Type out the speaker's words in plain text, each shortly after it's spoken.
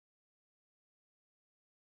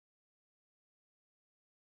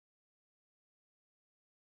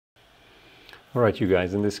All right, you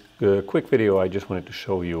guys, in this quick video, I just wanted to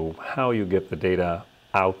show you how you get the data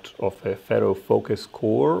out of a FARO Focus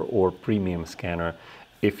Core or premium scanner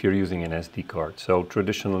if you're using an SD card. So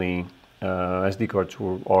traditionally, SD cards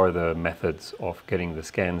are the methods of getting the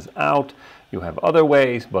scans out. You have other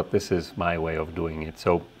ways, but this is my way of doing it.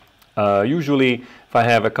 So usually, if I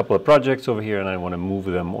have a couple of projects over here and I want to move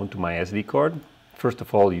them onto my SD card, first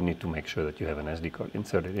of all, you need to make sure that you have an SD card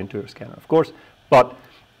inserted into your scanner, of course. But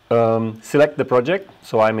select the project.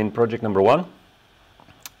 So I'm in project number 1.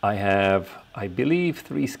 I have, I believe,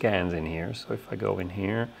 3 scans in here. So if I go in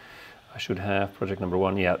here, I should have project number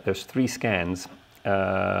 1. Yeah, there's 3 scans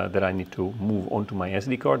that I need to move onto my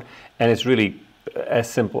SD card. And it's really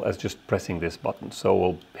as simple as just pressing this button. So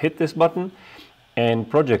we'll hit this button, and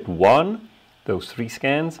project 1, those 3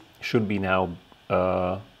 scans, should be now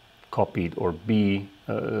copied or be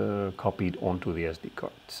copied onto the SD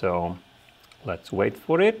card. So let's wait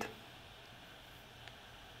for it.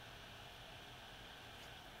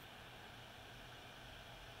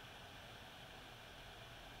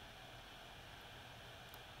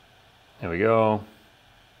 There we go.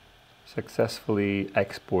 Successfully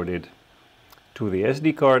exported to the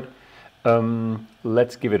SD card.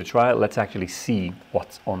 Let's give it a try. Let's actually see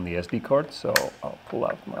what's on the SD card. So I'll pull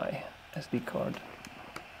out my SD card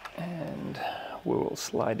and we will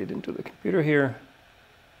slide it into the computer here.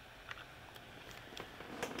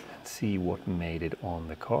 See what made it on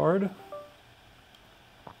the card.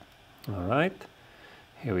 All right,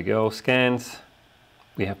 here we go. Scans.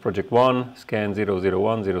 We have project 1, scan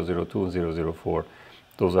 001, 002, 004.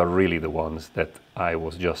 Those are really the ones that I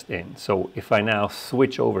was just in. So if I now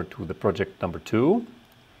switch over to the project number 2,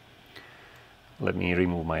 let me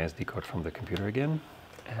remove my SD card from the computer again,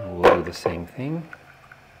 and we'll do the same thing.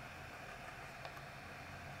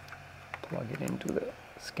 Plug it into the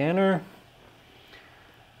scanner.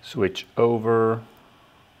 Switch over,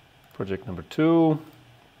 project number 2,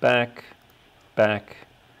 back,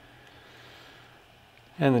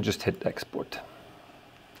 and then just hit export.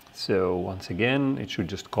 So once again, it should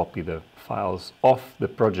just copy the files off the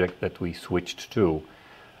project that we switched to.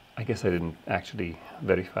 I guess I didn't actually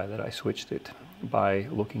verify that I switched it by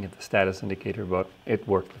looking at the status indicator, but it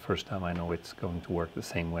worked the first time. I know it's going to work the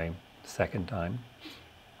same way the second time.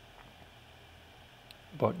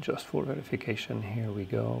 But just for verification, here we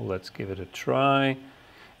go. Let's give it a try.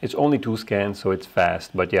 It's only 2 scans, so it's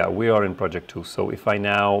fast. But yeah, we are in project 2. So if I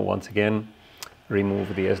now, once again,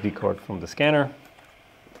 remove the SD card from the scanner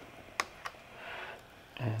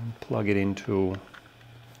and plug it into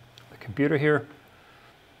the computer here,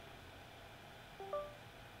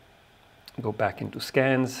 go back into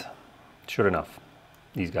scans, sure enough,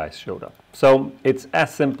 these guys showed up. So it's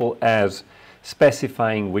as simple as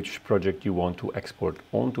specifying which project you want to export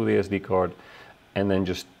onto the SD card, and then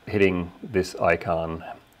just hitting this icon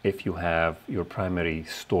if you have your primary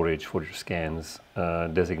storage for your scans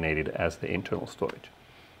designated as the internal storage.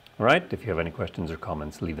 All right, if you have any questions or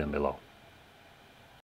comments, leave them below.